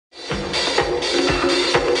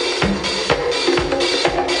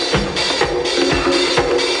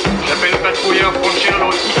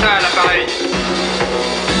l'appareil.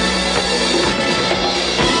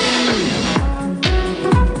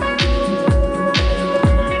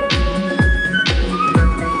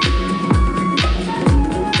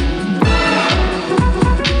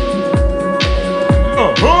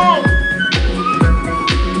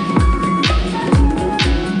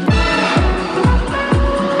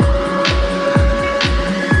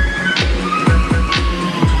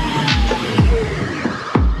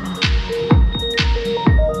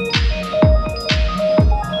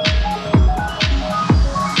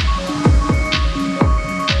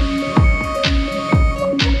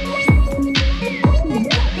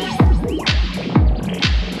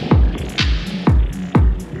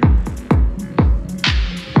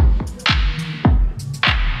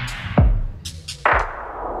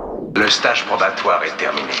 Le stage probatoire est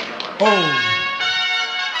terminé. Oh.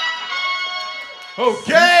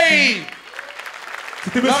 Ok.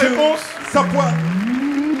 C'était monsieur Sapp.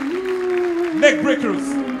 Neckbreakers.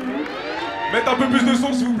 Mettez un peu plus de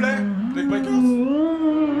son s'il vous plaît. Neckbreakers.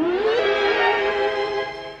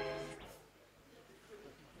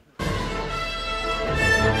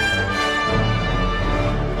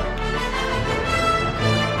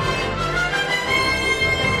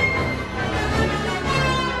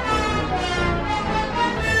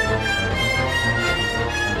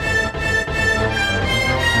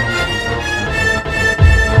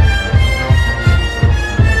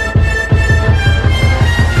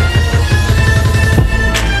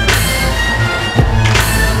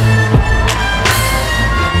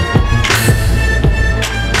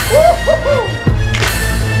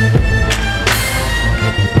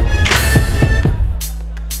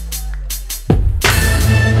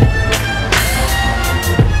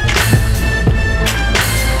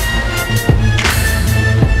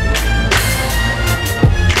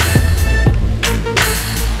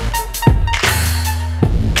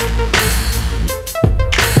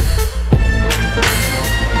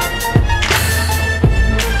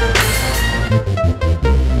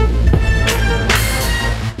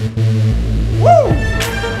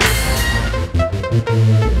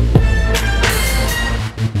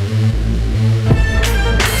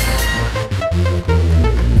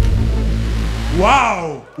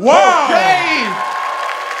 Wow! Wow! Okay.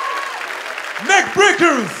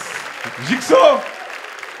 Neckbreakers! Jigsaw.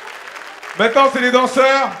 Maintenant, c'est les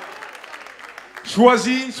danseurs.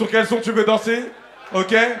 Choisis sur quel son tu veux danser.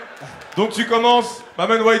 Ok? Donc, tu commences.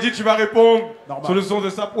 Maman Waydi, tu vas répondre sur le son de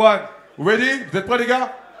Sapp. Vous ready? Vous êtes prêts, les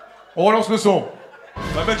gars? On relance le son.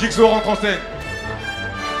 Maman Jigsaw rentre en scène.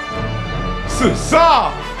 C'est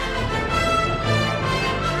ça!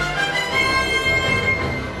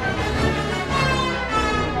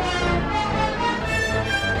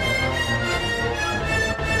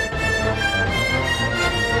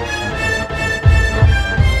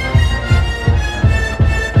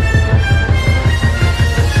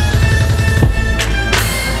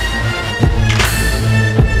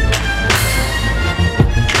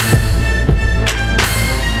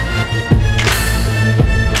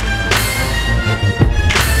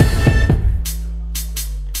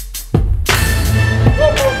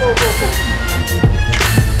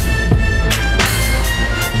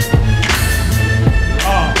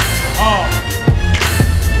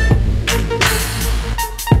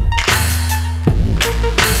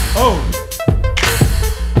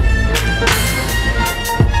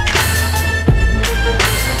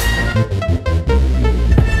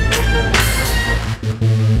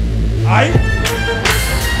 Aïe!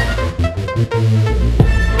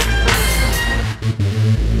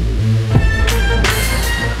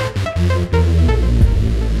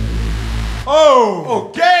 Oh!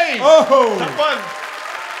 Ok! Oh! Sapp.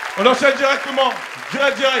 On enchaîne directement.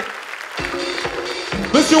 Direct.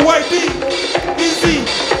 Monsieur Waydi, easy!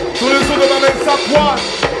 Sur le son de ma mère Sapp.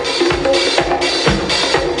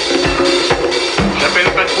 J'appelle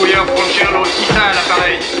le patrouilleur pour le chien l'autre. Qui ça à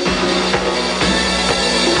l'appareil?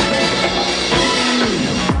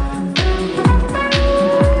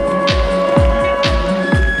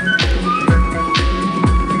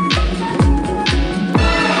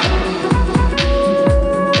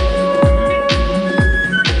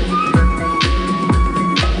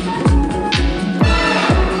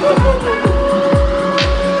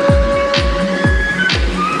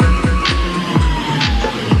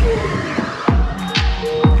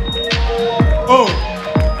 Oh!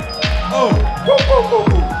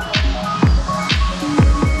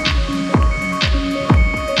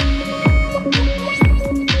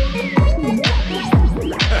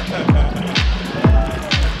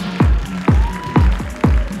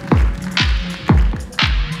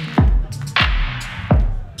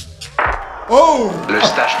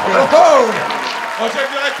 enchaîne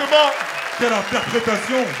directement. Quelle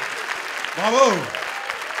interprétation. Bravo.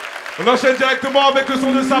 On enchaîne directement avec le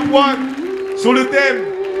son de Sapp sur le thème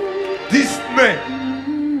Disney.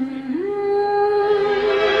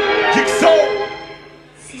 Jigsaw.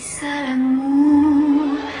 C'est ça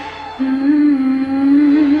l'amour,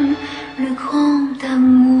 le grand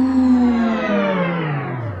amour.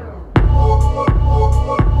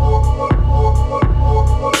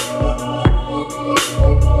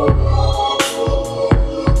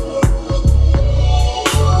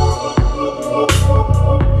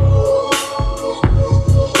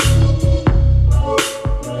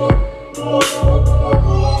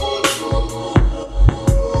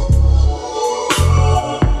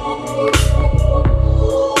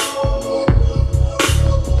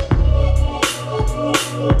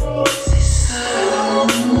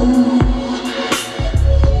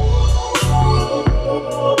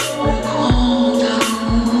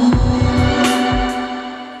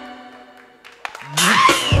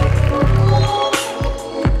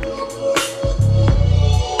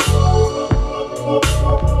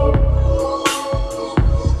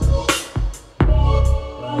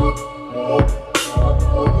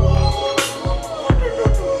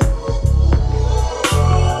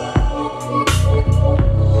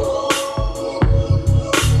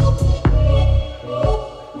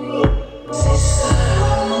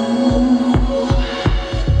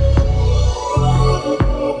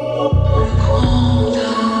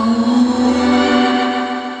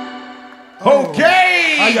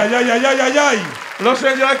 Aïe, aïe, aïe, aïe, aïe, aïe, aïe. On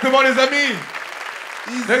enchaîne directement les amis.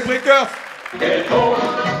 Breakers.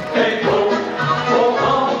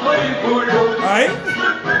 Aïe.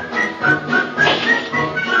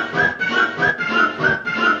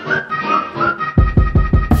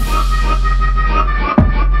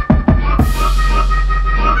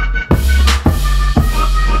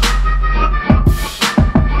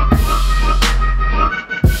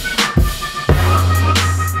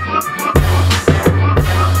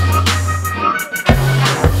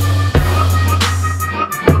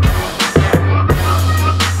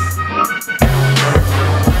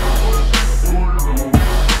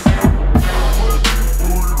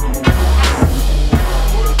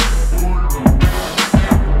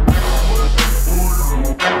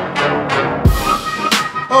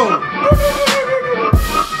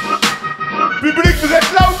 Public, vous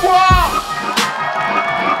êtes là ou quoi?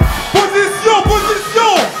 Position,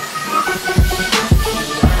 position.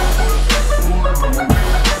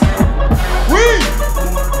 Oui.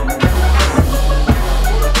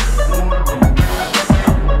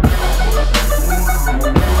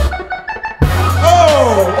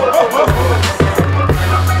 Oh,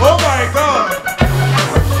 oh my God.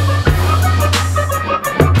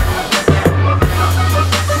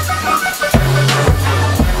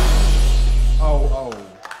 Oh, oh.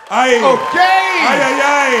 Aïe. Ok. Aïe, aïe,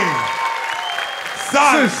 aïe. Ça.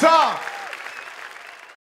 C'est ça.